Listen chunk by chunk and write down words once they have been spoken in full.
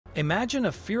Imagine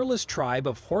a fearless tribe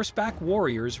of horseback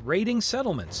warriors raiding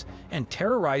settlements and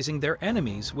terrorizing their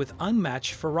enemies with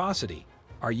unmatched ferocity.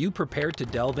 Are you prepared to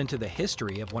delve into the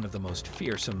history of one of the most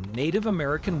fearsome Native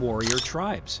American warrior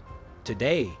tribes?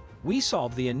 Today, we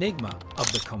solve the enigma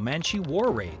of the Comanche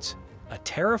war raids, a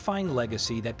terrifying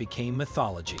legacy that became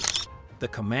mythology. The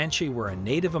Comanche were a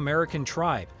Native American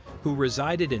tribe who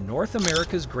resided in North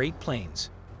America's Great Plains.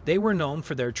 They were known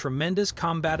for their tremendous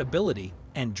combat ability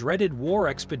and dreaded war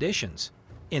expeditions.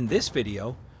 In this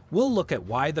video, we'll look at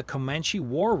why the Comanche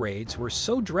war raids were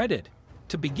so dreaded.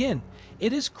 To begin,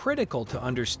 it is critical to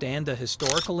understand the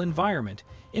historical environment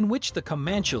in which the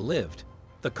Comanche lived.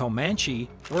 The Comanche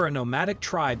were a nomadic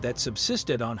tribe that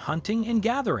subsisted on hunting and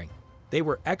gathering. They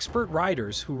were expert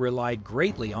riders who relied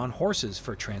greatly on horses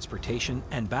for transportation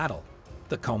and battle.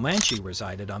 The Comanche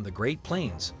resided on the Great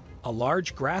Plains, a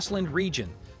large grassland region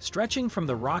stretching from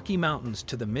the Rocky Mountains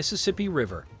to the Mississippi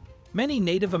River. Many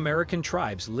Native American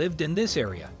tribes lived in this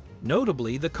area,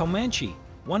 notably the Comanche,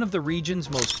 one of the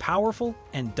region's most powerful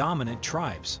and dominant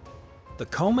tribes. The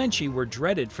Comanche were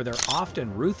dreaded for their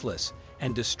often ruthless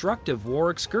and destructive war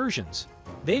excursions.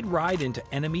 They'd ride into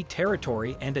enemy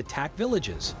territory and attack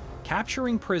villages,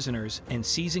 capturing prisoners and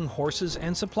seizing horses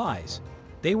and supplies.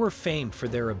 They were famed for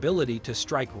their ability to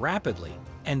strike rapidly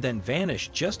and then vanish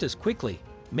just as quickly,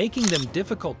 making them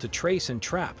difficult to trace and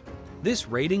trap. This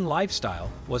raiding lifestyle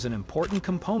was an important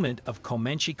component of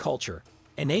Comanche culture,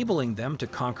 enabling them to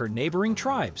conquer neighboring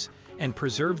tribes and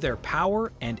preserve their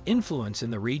power and influence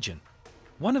in the region.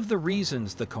 One of the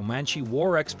reasons the Comanche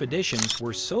war expeditions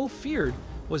were so feared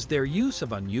was their use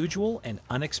of unusual and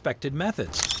unexpected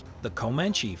methods. The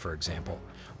Comanche, for example,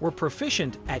 were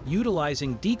proficient at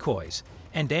utilizing decoys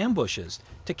and ambushes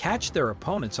to catch their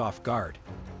opponents off guard.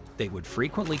 They would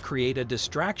frequently create a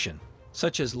distraction,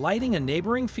 such as lighting a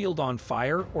neighboring field on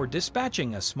fire or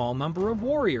dispatching a small number of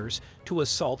warriors to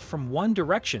assault from one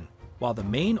direction, while the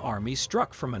main army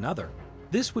struck from another.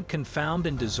 This would confound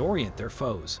and disorient their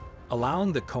foes,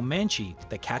 allowing the Comanche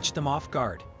to catch them off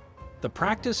guard. The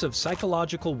practice of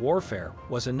psychological warfare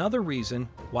was another reason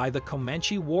why the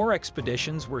Comanche war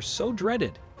expeditions were so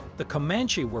dreaded. The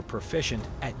Comanche were proficient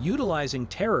at utilizing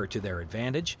terror to their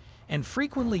advantage and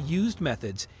frequently used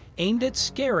methods aimed at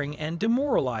scaring and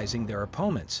demoralizing their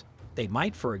opponents. They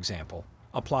might, for example,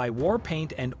 apply war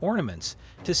paint and ornaments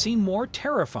to seem more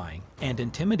terrifying and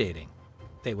intimidating.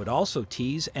 They would also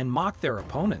tease and mock their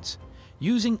opponents,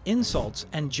 using insults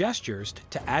and gestures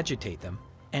to agitate them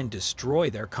and destroy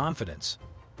their confidence.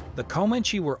 The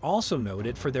Comanche were also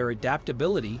noted for their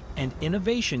adaptability and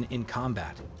innovation in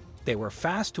combat. They were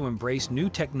fast to embrace new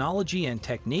technology and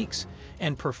techniques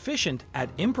and proficient at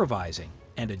improvising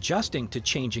and adjusting to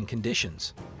changing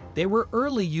conditions. They were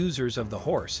early users of the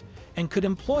horse and could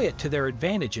employ it to their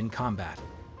advantage in combat.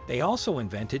 They also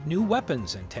invented new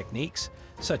weapons and techniques,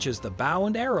 such as the bow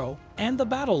and arrow and the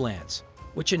battle lance,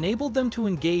 which enabled them to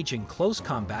engage in close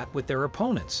combat with their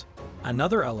opponents.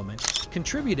 Another element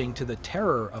contributing to the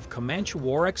terror of Comanche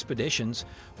war expeditions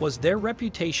was their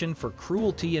reputation for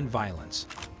cruelty and violence.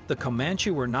 The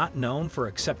Comanche were not known for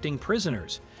accepting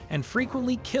prisoners and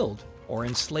frequently killed or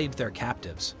enslaved their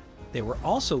captives. They were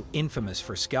also infamous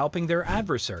for scalping their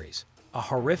adversaries, a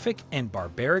horrific and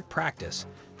barbaric practice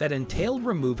that entailed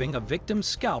removing a victim's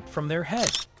scalp from their head.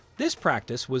 This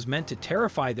practice was meant to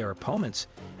terrify their opponents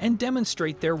and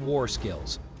demonstrate their war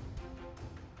skills.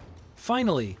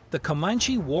 Finally, the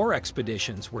Comanche war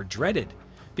expeditions were dreaded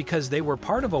because they were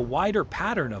part of a wider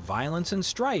pattern of violence and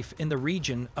strife in the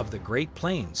region of the Great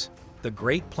Plains. The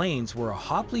Great Plains were a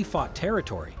hotly fought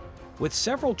territory, with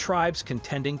several tribes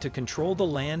contending to control the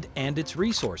land and its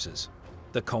resources.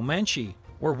 The Comanche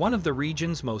were one of the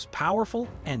region's most powerful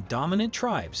and dominant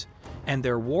tribes, and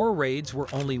their war raids were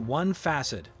only one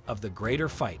facet of the greater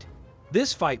fight.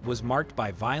 This fight was marked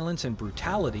by violence and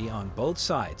brutality on both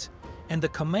sides, and the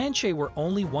Comanche were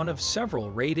only one of several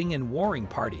raiding and warring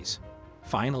parties.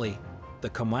 Finally, the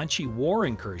Comanche war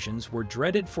incursions were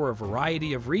dreaded for a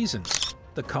variety of reasons.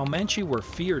 The Comanche were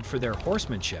feared for their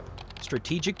horsemanship,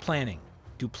 strategic planning,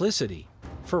 duplicity,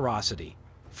 ferocity,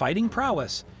 fighting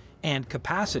prowess, and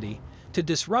capacity to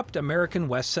disrupt American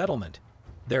West settlement.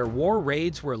 Their war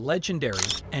raids were legendary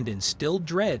and instilled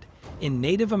dread in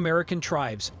Native American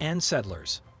tribes and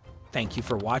settlers. Thank you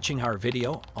for watching our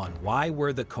video on why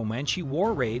were the Comanche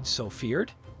war raids so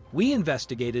feared. We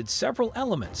investigated several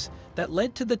elements that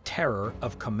led to the terror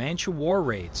of Comanche war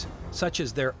raids, such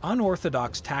as their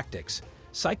unorthodox tactics,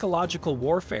 psychological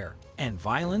warfare, and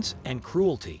violence and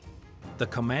cruelty. The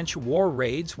Comanche war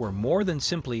raids were more than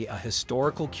simply a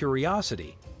historical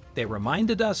curiosity. They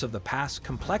reminded us of the past's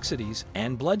complexities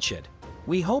and bloodshed.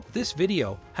 We hope this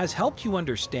video has helped you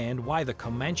understand why the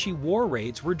Comanche war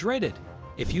raids were dreaded.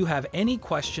 If you have any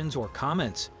questions or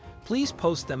comments, please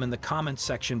post them in the comments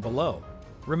section below.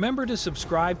 Remember to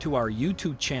subscribe to our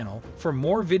YouTube channel for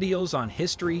more videos on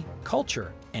history,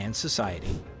 culture, and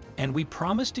society. And we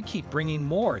promise to keep bringing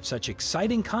more such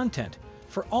exciting content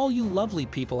for all you lovely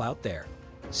people out there.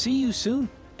 See you soon,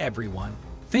 everyone.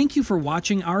 Thank you for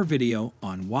watching our video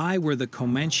on why were the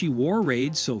Comanche war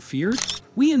raids so feared.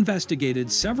 We investigated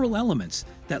several elements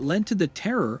that led to the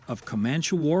terror of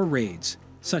Comanche war raids,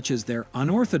 such as their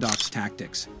unorthodox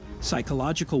tactics,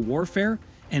 psychological warfare,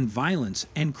 and violence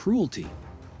and cruelty.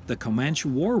 The Comanche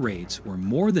war raids were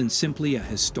more than simply a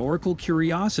historical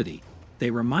curiosity.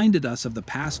 They reminded us of the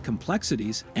past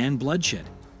complexities and bloodshed.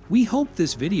 We hope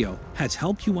this video has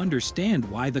helped you understand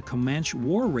why the Comanche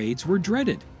war raids were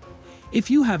dreaded. If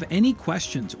you have any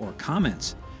questions or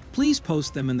comments, please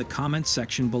post them in the comments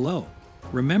section below.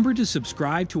 Remember to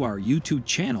subscribe to our YouTube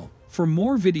channel for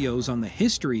more videos on the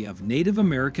history of Native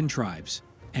American tribes.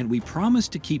 And we promise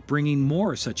to keep bringing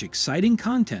more such exciting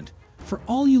content for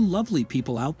all you lovely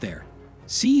people out there.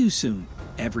 See you soon,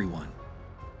 everyone.